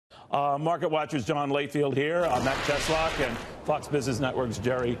Market Watchers John Layfield here, Matt Cheslock, and Fox Business Network's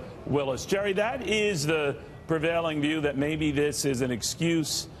Gerri Willis. Gerri, that is the prevailing view, that maybe this is an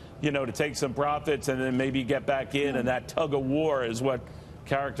excuse, to take some profits and then maybe get back in, and that tug of war is what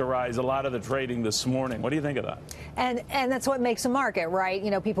characterized a lot of the trading this morning. What do you think of that? And that's what makes a market,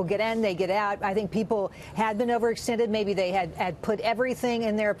 right? People get in, they get out. I think people had been overextended. Maybe they had put everything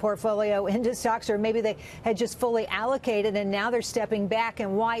in their portfolio into stocks, or maybe they had just fully allocated, and now they're stepping back.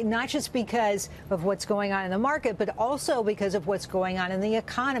 And why? Not just because of what's going on in the market, but also because of what's going on in the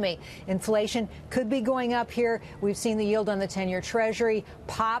economy. Inflation could be going up here. We've seen the yield on the 10-year Treasury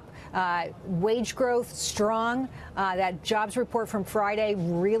pop. Wage growth strong. That jobs report from Friday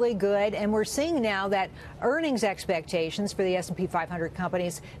really good, and we're seeing now that earnings expectations for the S&P 500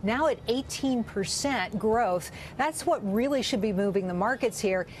 companies now at 18% growth. That's what really should be moving the markets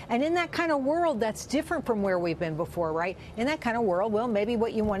here. And in that kind of world, that's different from where we've been before, right? In that kind of world, well, maybe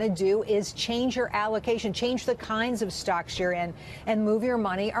what you want to do is change your allocation, change the kinds of stocks you're in, and move your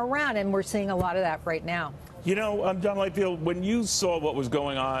money around. And we're seeing a lot of that right now. John Layfield, when you saw what was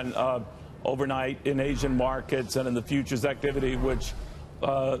going on overnight in Asian markets and in the futures activity, which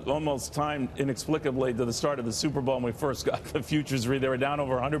almost timed inexplicably to the start of the Super Bowl when we first got the futures read, they were down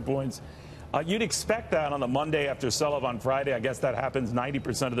over 100 points. You'd expect that on the Monday after sell-off on Friday. I guess that happens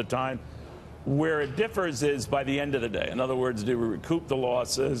 90% of the time. Where it differs is by the end of the day. In other words, do we recoup the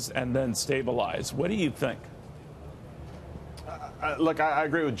losses and then stabilize? What do you think? Look, I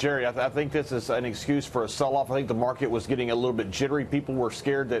agree with Gerri. I think this is an excuse for a sell-off. I think the market was getting a little bit jittery. People were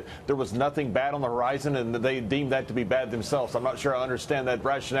scared that there was nothing bad on the horizon, and they deemed that to be bad themselves. I'm not sure I understand that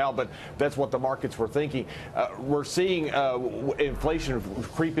rationale, but that's what the markets were thinking. We're seeing inflation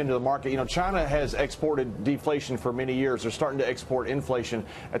creep into the market. China has exported deflation for many years. They're starting to export inflation.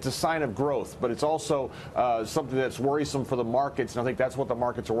 It's a sign of growth, but it's also something that's worrisome for the markets, and I think that's what the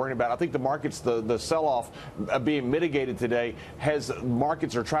markets are worrying about. I think the markets, the sell-off being mitigated today,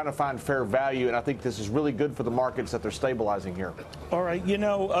 markets are trying to find fair value, and I think this is really good for the markets that they're stabilizing here. All right,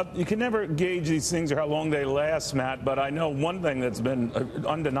 you can never gauge these things or how long they last, Matt, but I know one thing that's been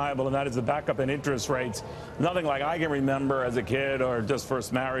undeniable, and that is the backup in interest rates. Nothing like I can remember as a kid or just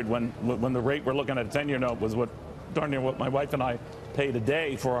first married when the rate we're looking at, a 10-year note, was darn near what my wife and I paid a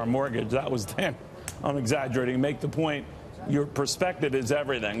day for our mortgage. That was damn, I'm exaggerating. Make the point, your perspective is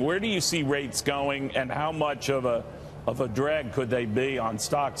everything. Where do you see rates going, and how much of a drag could they be on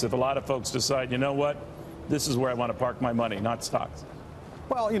stocks if a lot of folks decide, you know what, this is where I want to park my money, not stocks?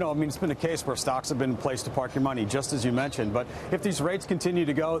 Well, it's been a case where stocks have been a place to park your money, just as you mentioned. But if these rates continue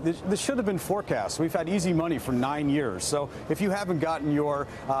to go, this should have been forecast. We've had easy money for 9 years. So if you haven't gotten your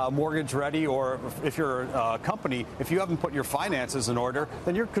mortgage ready, or if you're a company, if you haven't put your finances in order,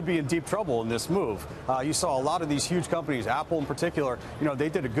 then you could be in deep trouble in this move. You saw a lot of these huge companies, Apple in particular, they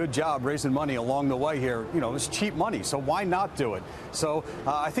did a good job raising money along the way here. It's cheap money, so why not do it? So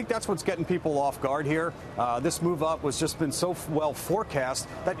I think that's what's getting people off guard here. This move up was just been so well forecast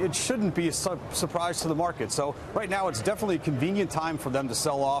that it shouldn't be a surprise to the market. So right now it's definitely a convenient time for them to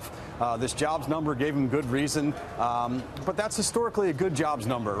sell off. This jobs number gave them good reason, but that's historically a good jobs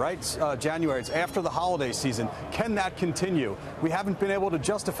number, right? January, it's after the holiday season. Can that continue? We haven't been able to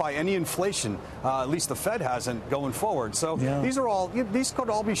justify any inflation, at least the Fed hasn't, going forward. So these could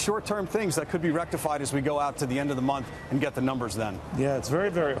all be short-term things that could be rectified as we go out to the end of the month and get the numbers then. Yeah, it's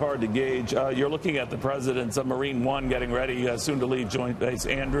very, very hard to gauge. You're looking at the president's Marine One getting ready soon to leave Joint Base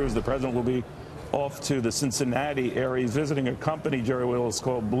Andrews. The president will be off to the Cincinnati area. He's visiting a company, Gerri Willis,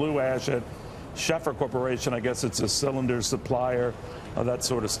 called Blue Ash at Sheffer Corporation. I guess it's a cylinder supplier, that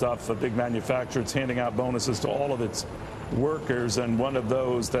sort of stuff, a big manufacturer. It's handing out bonuses to all of its workers, and one of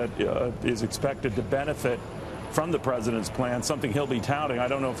those that is expected to benefit from the president's plan, something he'll be touting. I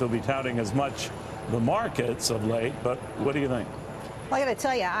don't know if he'll be touting as much the markets of late, but what do you think? Well, I got to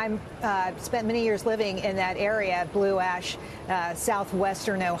tell you, I'm spent many years living in that area, Blue Ash,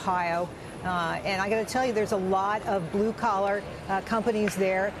 southwestern Ohio. And I got to tell you, there's a lot of blue-collar companies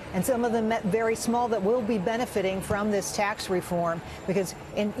there, and some of them very small that will be benefiting from this tax reform because,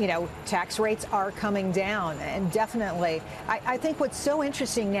 tax rates are coming down, and definitely. I think what's so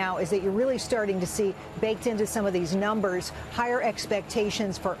interesting now is that you're really starting to see baked into some of these numbers higher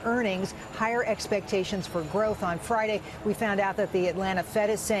expectations for earnings, higher expectations for growth. On Friday, we found out that the Atlanta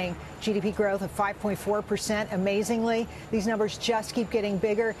Fed is saying GDP growth of 5.4%. Amazingly, these numbers just keep getting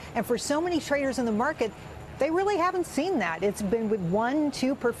bigger, and for so many traders in the market, they really haven't seen that. It's been with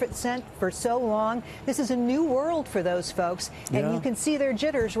 1-2% for so long. This is a new world for those folks, and you can see their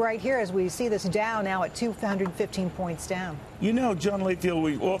jitters right here as we see this Dow now at 215 points down. John Layfield,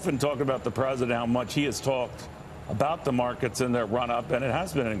 we often talk about the president, how much he has talked about the markets in their run-up, and it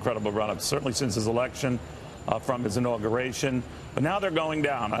has been an incredible run-up, certainly since his election, from his inauguration. But now they're going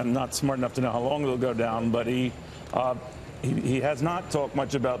down. I'm not smart enough to know how long they'll go down, but he has not talked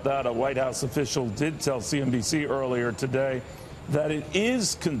much about that. A White House official did tell CNBC earlier today that it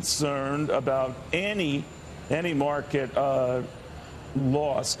is concerned about any market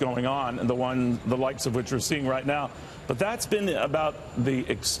loss going on, and the likes of which we're seeing right now. But that's been about the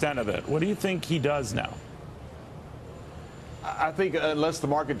extent of it. What do you think he does now? I think unless the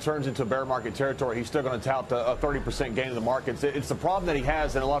market turns into bear market territory, he's still going to tout a 30% gain in the markets. It's the problem that he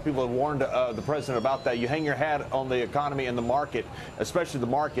has, and a lot of people have warned the president about that. You hang your hat on the economy and the market, especially the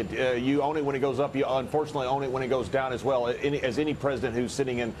market. You own it when it goes up. You unfortunately own it when it goes down as well, as any president who's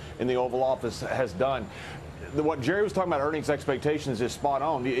sitting in the Oval Office has done. What Gerri was talking about, earnings expectations, is spot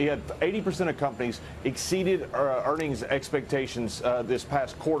on. He had 80% of companies exceeded earnings expectations this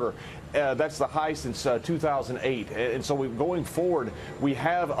past quarter. That's the high since 2008. And so going forward, we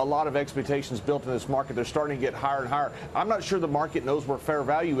have a lot of expectations built in this market. They're starting to get higher and higher. I'm not sure the market knows where fair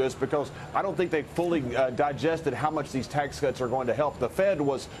value is, because I don't think they've fully digested how much these tax cuts are going to help. The Fed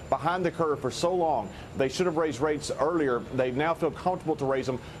was behind the curve for so long. They should have raised rates earlier. They now feel comfortable to raise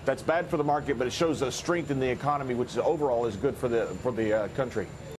them. That's bad for the market, but it shows a strength in the economy, which overall is good for the country.